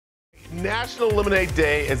National Lemonade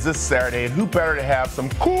Day is this Saturday, and who better to have some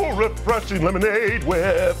cool, refreshing lemonade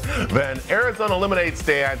with than Arizona Lemonade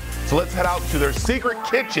Stand. So let's head out to their secret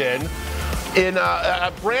kitchen in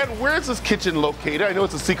Brand. Where is this kitchen located? I know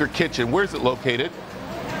it's a secret kitchen. Where is it located?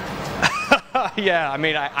 Yeah, I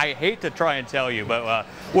mean, I hate to try and tell you, but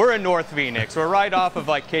we're in North Phoenix. We're right off of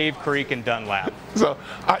like Cave Creek and Dunlap. So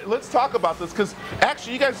let's talk about this, because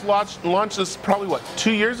actually you guys launched this probably, what,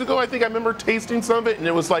 2 years ago? I think I remember tasting some of it, and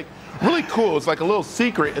it was like really cool. It was like a little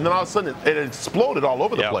secret, and then all of a sudden it exploded all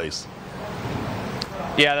over the place.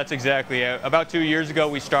 Yeah, that's exactly it. About 2 years ago,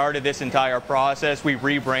 we started this entire process. We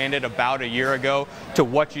rebranded about a year ago to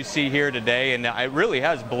what you see here today, and it really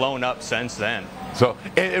has blown up since then. So,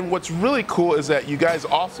 and what's really cool is that you guys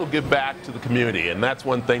also give back to the community, and that's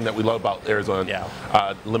one thing that we love about Arizona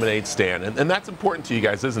Lemonade Stand, and that's important to you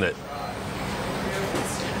guys, isn't it?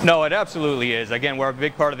 No, it absolutely is. Again, we're a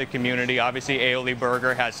big part of the community. Obviously, Aioli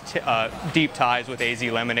Burger has deep ties with AZ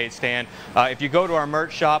Lemonade Stand. If you go to our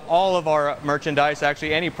merch shop, all of our merchandise,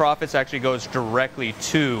 actually any profits actually goes directly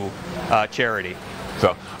to charity. So,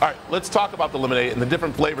 all right, let's talk about the lemonade and the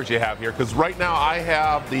different flavors you have here, because right now I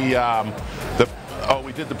have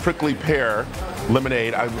we did the prickly pear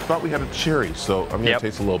lemonade. I thought we had a cherry, so I'm going to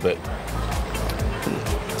taste a little bit.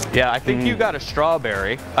 Yeah, I think you got a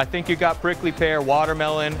strawberry. I think you got prickly pear,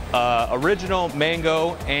 watermelon, original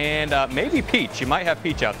mango, and maybe peach. You might have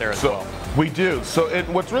peach out there as well. We do. So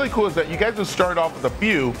what's really cool is that you guys just started off with a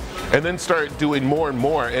few and then started doing more and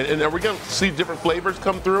more. And are we going to see different flavors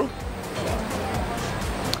come through?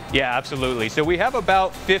 Yeah, absolutely. So we have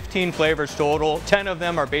about 15 flavors total. 10 of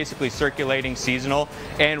them are basically circulating seasonal.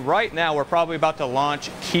 And right now we're probably about to launch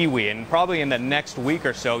kiwi. And probably in the next week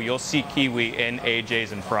or so, you'll see kiwi in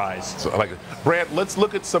AJ's and fries. So I like it. Brant, let's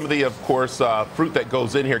look at some of the, of course, fruit that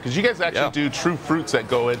goes in here. Because you guys actually do true fruits that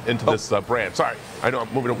go into this brand. Sorry, I know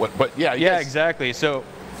I'm moving on, but yeah. Yeah, exactly. So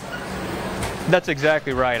that's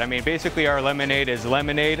exactly right. I mean, basically our lemonade is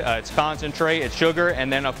lemonade, it's concentrate, it's sugar,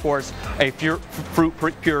 and then of course a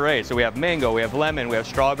fruit puree. So we have mango, we have lemon, we have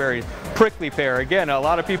strawberry, prickly pear. Again, a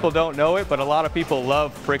lot of people don't know it, but a lot of people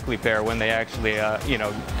love prickly pear when they actually, you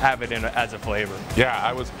know, have it as a flavor. Yeah,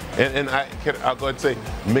 I'll go ahead and say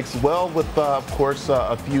mixed well with, of course,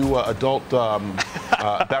 a few adult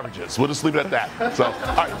beverages. We'll just leave it at that. So, all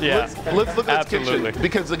right, let's look at this kitchen,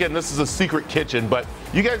 because again, this is a secret kitchen, but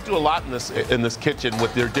you guys do a lot in this kitchen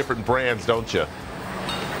with your different brands, don't you?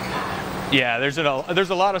 Yeah, there's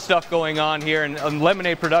a lot of stuff going on here, and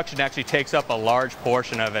lemonade production actually takes up a large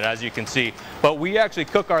portion of it, as you can see. But we actually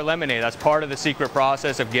cook our lemonade. That's part of the secret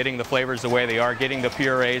process of getting the flavors the way they are, getting the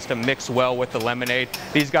purees to mix well with the lemonade.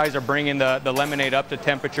 These guys are bringing the lemonade up to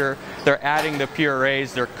temperature. They're adding the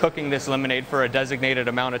purees. They're cooking this lemonade for a designated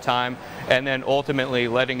amount of time, and then ultimately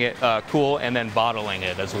letting it cool and then bottling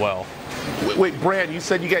it as well. Wait, Brad, you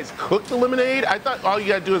said you guys cook the lemonade? I thought all you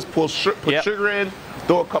got to do is put sugar in,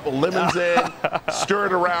 throw a couple lemons in, stir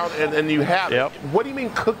it around, and then you have it. What do you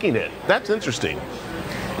mean cooking it? That's interesting.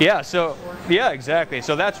 Yeah, exactly.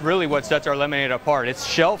 So that's really what sets our lemonade apart. It's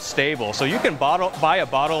shelf stable. So you can buy a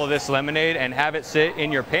bottle of this lemonade and have it sit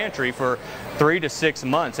in your pantry for 3 to 6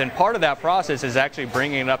 months. And part of that process is actually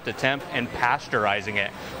bringing it up to temp and pasteurizing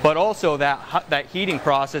it. But also that heating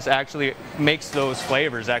process actually makes those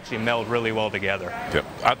flavors actually meld really well together. Yep.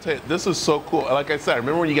 I'll tell you, this is so cool. Like I said, I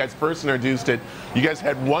remember when you guys first introduced it, you guys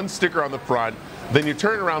had one sticker on the front. Then you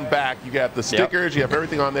turn around back, you got the stickers, you have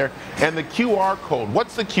everything on there, and the QR code.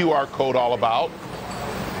 What's the QR code all about?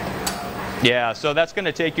 Yeah, so that's going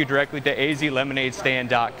to take you directly to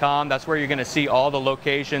azlemonadestand.com. That's where you're going to see all the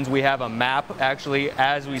locations. We have a map, actually,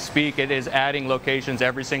 as we speak. It is adding locations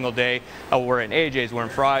every single day. We're in AJ's, we're in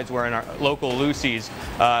Fry's, we're in our local Luci's.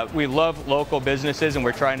 We love local businesses, and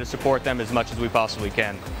we're trying to support them as much as we possibly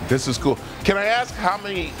can. This is cool. Can I ask how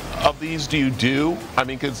many of these do you do? I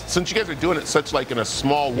mean, because since you guys are doing it such like in a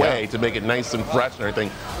small way to make it nice and fresh and everything,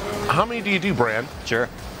 how many do you do, Brand? Sure.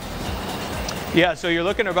 Yeah, so you're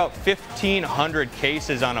looking at about 1,500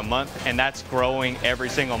 cases on a month, and that's growing every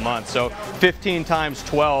single month. So 15 times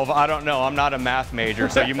 12, I don't know, I'm not a math major,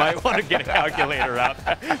 so you might want to get a calculator out.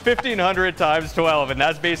 1,500 times 12, and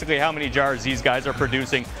that's basically how many jars these guys are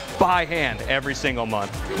producing by hand every single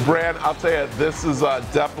month. Brad, I'll tell you, this is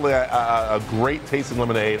definitely a great tasting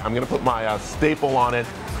lemonade. I'm going to put my staple on it.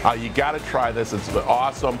 You got to try this. It's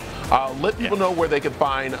awesome. Let people know where they can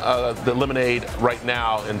find the lemonade right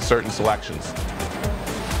now in certain selections.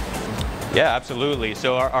 Yeah, absolutely.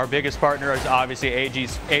 So our biggest partner is obviously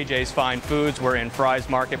AJ's Fine Foods. We're in Fry's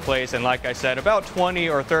Marketplace, and like I said, about 20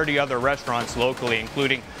 or 30 other restaurants locally,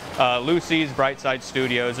 including Luci's, Brightside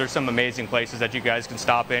Studios. There's some amazing places that you guys can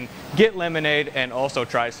stop in, get lemonade, and also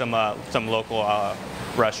try some local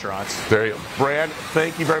restaurants. There you go. Brad,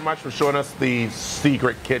 thank you very much for showing us the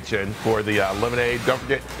secret kitchen for the lemonade. Don't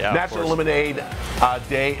forget, National Lemonade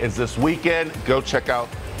Day is this weekend. Go check out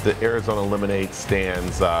the Arizona lemonade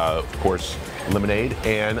stands, of course, lemonade,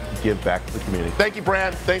 and give back to the community. Thank you,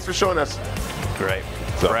 Brad. Thanks for showing us. Great.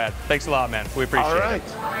 So, Brad, thanks a lot, man. We appreciate it. All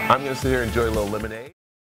right. I'm going to sit here and enjoy a little lemonade.